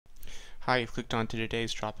Hi, you've clicked on to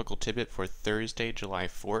today's Tropical Tidbit for Thursday, July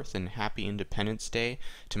 4th, and happy Independence Day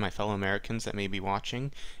to my fellow Americans that may be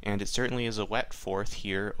watching. And it certainly is a wet 4th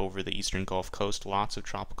here over the eastern Gulf Coast. Lots of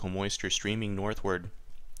tropical moisture streaming northward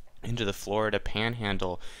into the Florida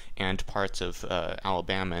Panhandle and parts of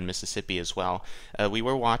Alabama and Mississippi as well. We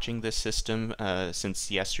were watching this system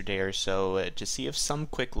since yesterday or so to see if some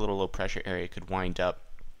quick little low pressure area could wind up.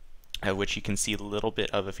 Which you can see a little bit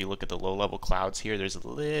of if you look at the low-level clouds here. There's a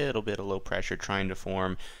little bit of low pressure trying to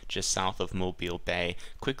form just south of Mobile Bay.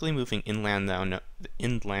 Quickly moving inland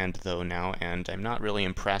though now, and I'm not really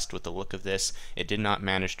impressed with the look of this. It did not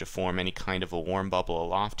manage to form any kind of a warm bubble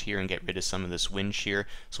aloft here and get rid of some of this wind shear.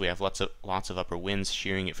 So we have lots of upper winds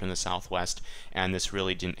shearing it from the southwest, and this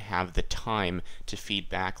really didn't have the time to feed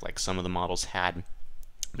back like some of the models had.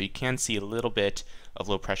 But you can see a little bit of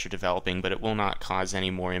low pressure developing, but it will not cause any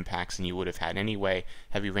more impacts than you would have had anyway.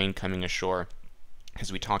 Heavy rain coming ashore.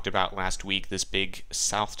 As we talked about last week, this big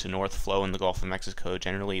south to north flow in the Gulf of Mexico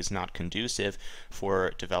generally is not conducive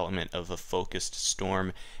for development of a focused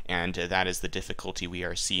storm, and that is the difficulty we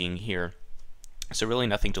are seeing here. So really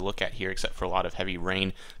nothing to look at here except for a lot of heavy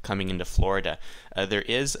rain coming into Florida. There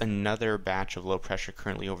is another batch of low pressure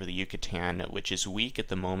currently over the Yucatan, which is weak at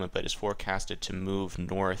the moment, but is forecasted to move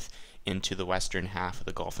north into the western half of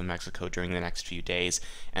the Gulf of Mexico during the next few days.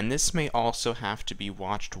 And this may also have to be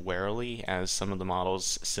watched warily, as some of the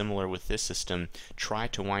models similar with this system try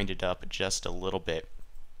to wind it up just a little bit.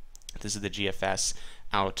 This is the GFS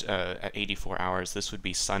out at 84 hours. This would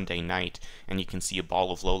be Sunday night, and you can see a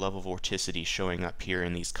ball of low-level vorticity showing up here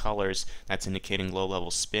in these colors. That's indicating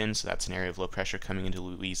low-level spin, so that's an area of low pressure coming into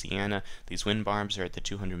Louisiana. These wind barbs are at the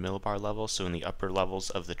 200 millibar level, so in the upper levels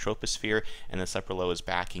of the troposphere, and this upper low is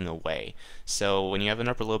backing away. So when you have an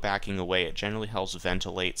upper low backing away, it generally helps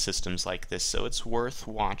ventilate systems like this, so it's worth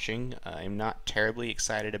watching. I'm not terribly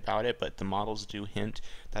excited about it, but the models do hint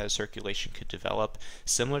that a circulation could develop.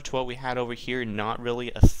 Similar to what we had over here, not really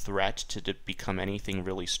a threat to become anything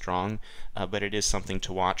really strong, but it is something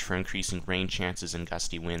to watch for increasing rain chances and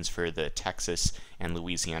gusty winds for the Texas and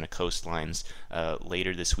Louisiana coastlines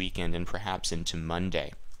later this weekend and perhaps into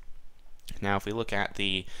Monday. Now, if we look at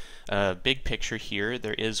the big picture here,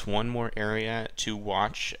 there is one more area to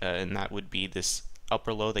watch, and that would be this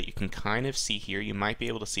upper low that you can kind of see here. You might be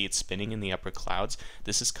able to see it spinning in the upper clouds.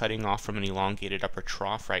 This is cutting off from an elongated upper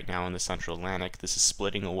trough right now in the central Atlantic. This is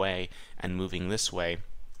splitting away and moving this way.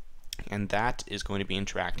 And that is going to be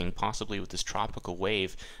interacting possibly with this tropical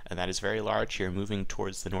wave that is very large here, moving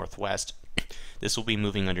towards the northwest. This will be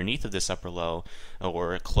moving underneath of this upper low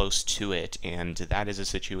or close to it, and that is a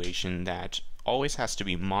situation that always has to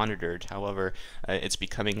be monitored. However, it's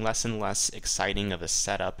becoming less and less exciting of a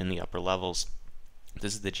setup in the upper levels.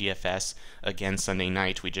 This is the GFS, again Sunday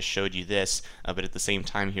night. We just showed you this, but at the same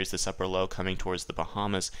time here's this upper low coming towards the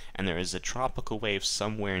Bahamas, and there is a tropical wave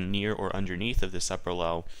somewhere near or underneath of this upper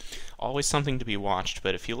low. Always something to be watched,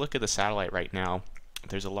 but if you look at the satellite right now,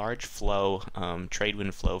 there's a large flow, trade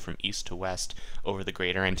wind flow from east to west over the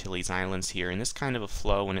Greater Antilles Islands here, and this kind of a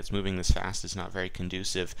flow, when it's moving this fast, is not very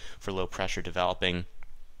conducive for low pressure developing.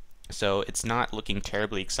 So it's not looking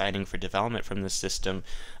terribly exciting for development from this system.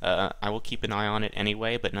 I will keep an eye on it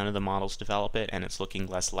anyway, but none of the models develop it, and it's looking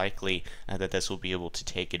less likely that this will be able to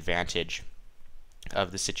take advantage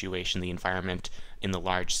of the situation. The environment in the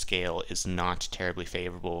large scale is not terribly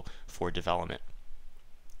favorable for development.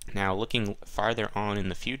 Now, looking farther on in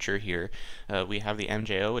the future here, we have the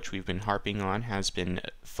MJO, which we've been harping on, has been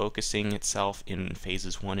focusing itself in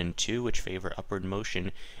phases 1 and 2, which favor upward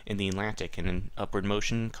motion in the Atlantic. And an upward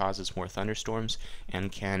motion causes more thunderstorms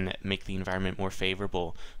and can make the environment more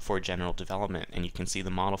favorable for general development. And you can see the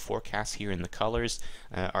model forecasts here in the colors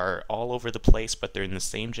are all over the place, but they're in the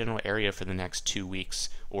same general area for the next 2 weeks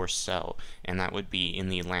or so, and that would be in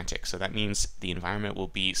the Atlantic. So that means the environment will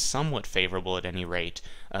be somewhat favorable at any rate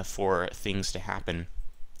for things to happen.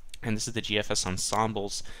 And this is the GFS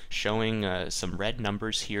ensembles showing some red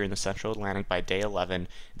numbers here in the central Atlantic by day 11.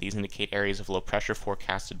 These indicate areas of low pressure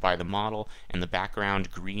forecasted by the model, and the background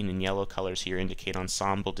green and yellow colors here indicate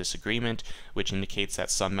ensemble disagreement, which indicates that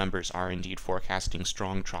some members are indeed forecasting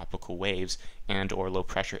strong tropical waves and or low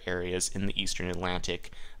pressure areas in the eastern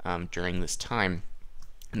Atlantic during this time.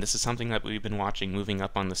 And this is something that we've been watching moving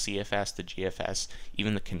up on the CFS, the GFS,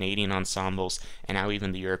 even the Canadian ensembles, and now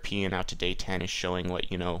even the European out to day 10 is showing what,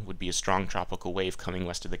 would be a strong tropical wave coming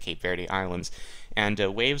west of the Cape Verde Islands. And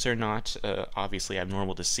waves are not obviously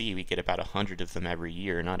abnormal to see. We get about 100 of them every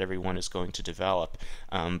year. Not every one is going to develop.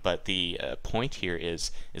 But the point here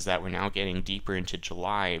is that we're now getting deeper into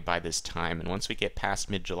July by this time. And once we get past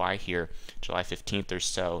mid-July here, July 15th or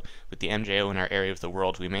so, with the MJO in our area of the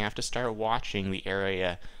world, we may have to start watching the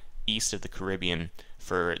area east of the Caribbean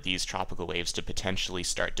for these tropical waves to potentially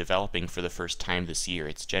start developing for the first time this year.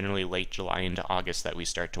 It's generally late July into August that we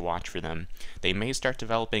start to watch for them. They may start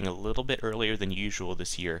developing a little bit earlier than usual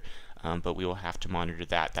this year, but we will have to monitor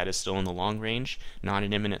that. That is still in the long range, not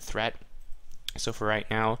an imminent threat. So for right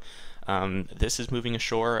now, this is moving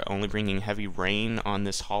ashore, only bringing heavy rain on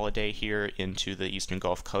this holiday here into the eastern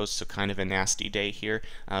Gulf Coast, so kind of a nasty day here,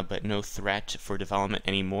 but no threat for development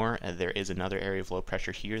anymore. There is another area of low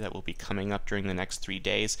pressure here that will be coming up during the next 3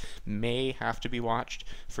 days. May have to be watched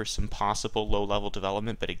for some possible low-level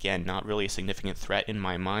development, but again, not really a significant threat in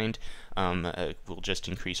my mind. Will just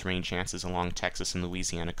increase rain chances along Texas and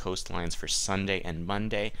Louisiana coastlines for Sunday and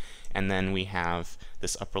Monday. And then we have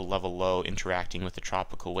this upper level low interacting with the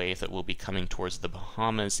tropical wave that will be coming towards the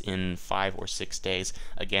Bahamas in 5 or 6 days.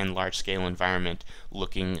 Again, large scale environment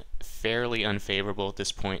looking fairly unfavorable at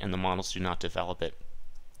this point, and the models do not develop it.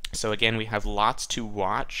 So again, we have lots to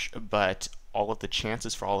watch, but all of the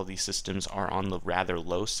chances for all of these systems are on the rather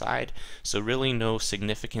low side. So really no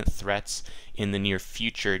significant threats in the near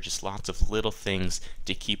future, just lots of little things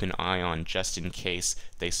to keep an eye on just in case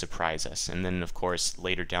they surprise us. And then of course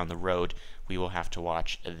later down the road we will have to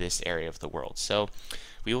watch this area of the world. So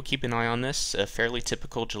we will keep an eye on this. A fairly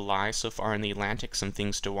typical July so far in the Atlantic, some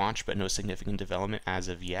things to watch but no significant development as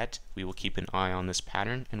of yet. We will keep an eye on this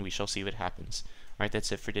pattern and we shall see what happens. Alright,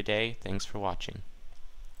 that's it for today. Thanks for watching.